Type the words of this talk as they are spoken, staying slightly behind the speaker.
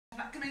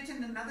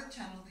in another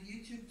channel, the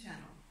YouTube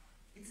channel.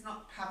 It's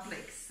not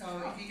public,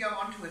 so if you go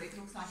onto it, it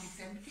looks like it's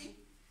empty.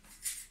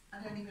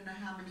 I don't even know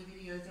how many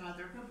videos there are.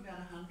 There are probably about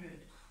 100,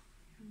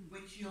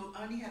 which you'll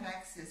only have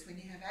access when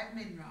you have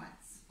admin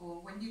rights,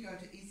 or when you go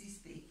to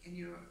EasySpeak and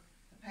you're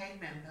a paid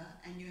member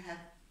and you have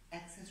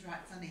access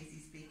rights on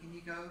EasySpeak and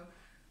you go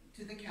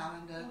to the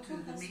calendar, to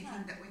the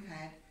meeting that we've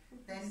had,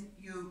 then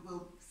you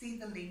will see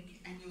the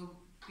link and you'll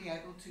be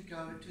able to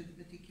go to the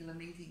particular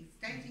meetings,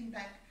 dating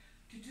back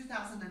to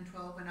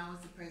 2012 when I was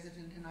the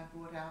president and I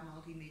brought our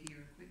multimedia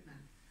equipment.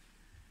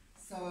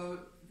 So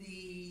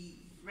the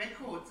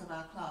records of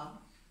our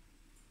club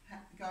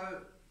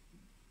go,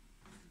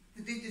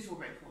 the digital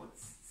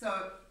records.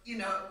 So, you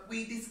know,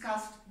 we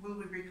discussed, will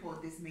we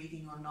record this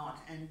meeting or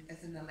not? And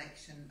as an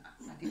election,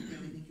 I didn't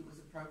really think it was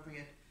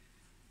appropriate.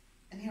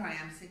 And here I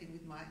am sitting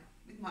with my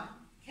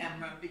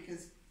camera,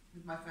 because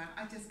with my phone,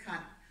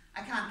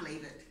 I can't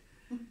leave it.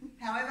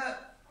 However,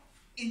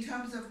 in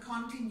terms of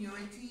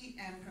continuity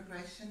and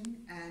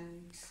progression,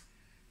 and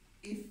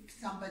if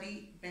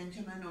somebody,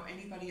 Benjamin or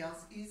anybody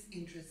else, is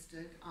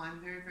interested,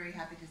 I'm very, very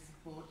happy to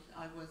support.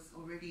 I was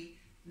already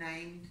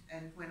named,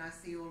 and when I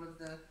see all of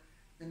the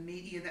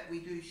media that we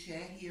do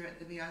share here at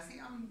the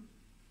VIC, I'm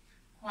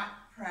quite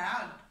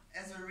proud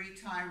as a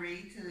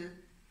retiree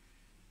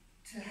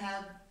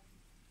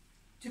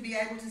to be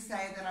able to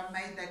say that I've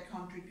made that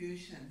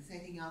contribution,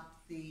 setting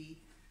up the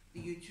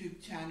YouTube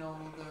channel,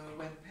 the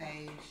web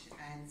page,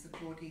 and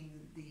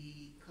supporting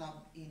the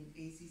club in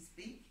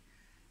EasySpeak.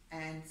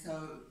 And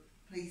so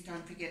please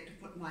don't forget to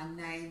put my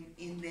name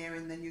in there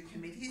in the new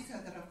committee, so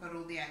that I've got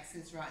all the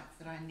access rights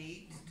that I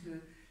need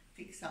to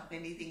fix up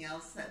anything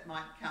else that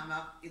might come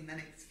up in the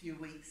next few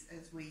weeks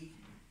as we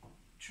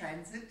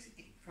transit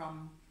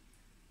from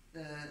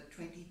the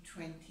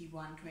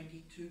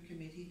 2021-22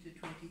 committee to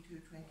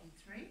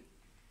 22-23.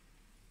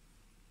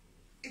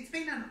 It's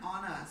been an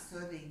honour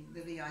serving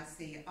the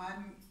VIC.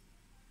 I'm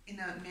in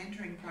a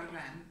mentoring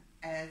program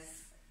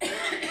as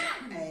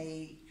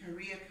a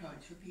career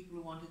coach for people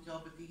who want a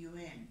job at the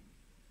UN.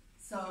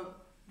 So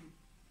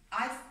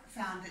I've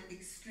found it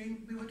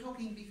extreme. We were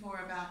talking before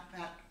about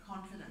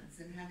confidence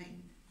and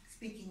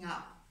speaking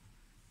up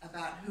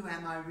about who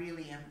am I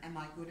really, am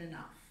I good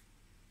enough?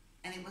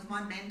 And it was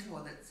my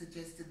mentor that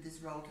suggested this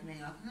role to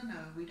me. I thought, no,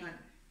 we don't,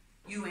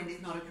 UN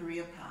is not a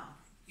career path.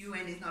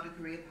 UN is not a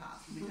career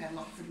path. We've had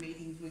lots of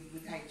meetings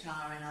with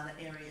HR and other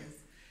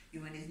areas.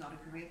 UN is not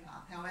a career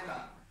path.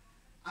 However,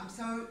 I'm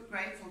so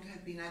grateful to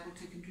have been able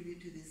to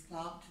contribute to this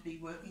club, to be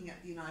working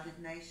at the United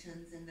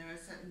Nations, and there are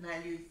certain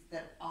values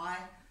that I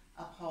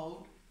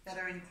uphold that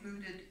are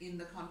included in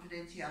the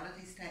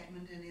confidentiality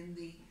statement and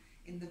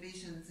in the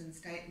visions and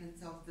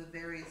statements of the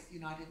various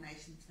United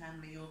Nations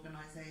family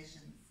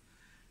organisations.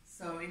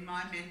 So in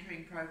my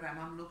mentoring program,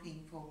 I'm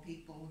looking for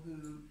people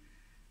who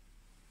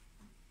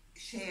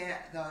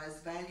share those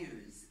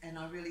values, and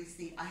I really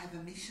see I have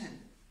a mission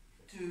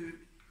to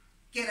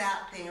get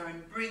out there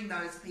and bring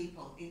those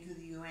people into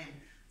the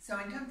UN. So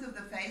in terms of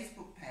the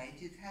Facebook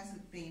page, it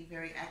hasn't been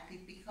very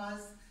active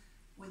because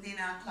within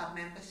our club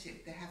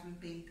membership there haven't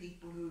been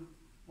people who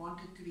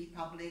wanted to be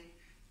public.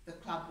 The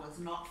club was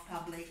not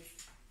public.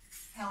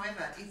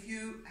 However, if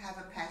you have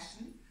a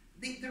passion,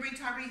 the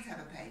retirees have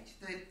a page.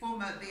 The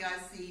former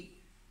VIC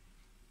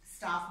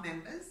staff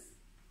members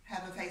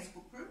have a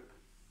Facebook group,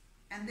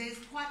 and there's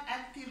quite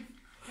active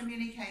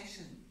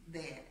communication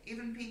there.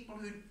 Even people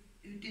who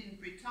didn't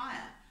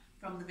retire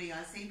from the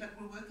VIC but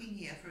were working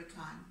here for a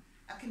time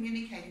are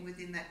communicating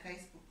within that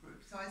Facebook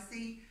group. So I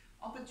see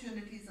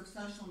opportunities of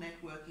social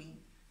networking,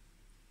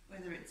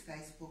 whether it's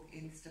Facebook,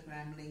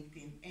 Instagram,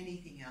 LinkedIn,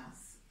 anything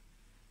else.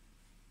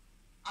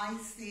 I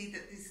see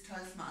that this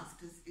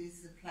Toastmasters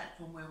is a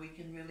platform where we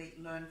can really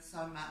learn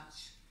so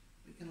much.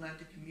 We can learn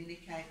to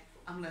communicate.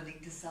 I'm learning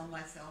to sell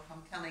myself.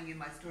 I'm telling you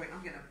my story.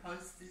 I'm going to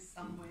post this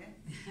somewhere.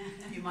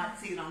 You might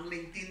see it on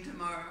LinkedIn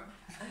tomorrow.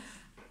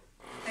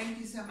 Thank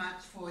you so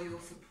much for your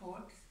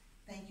support.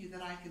 Thank you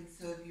that I can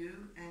serve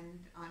you,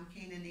 and I'm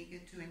keen and eager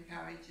to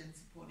encourage and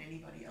support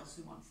anybody else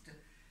who wants to.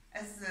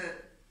 As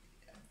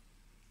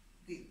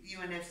the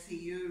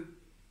UNFCU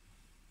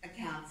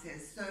account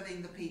says,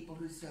 serving the people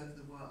who serve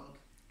the world.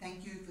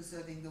 Thank you for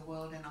serving the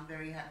world, and I'm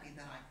very happy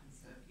that I can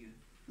serve you.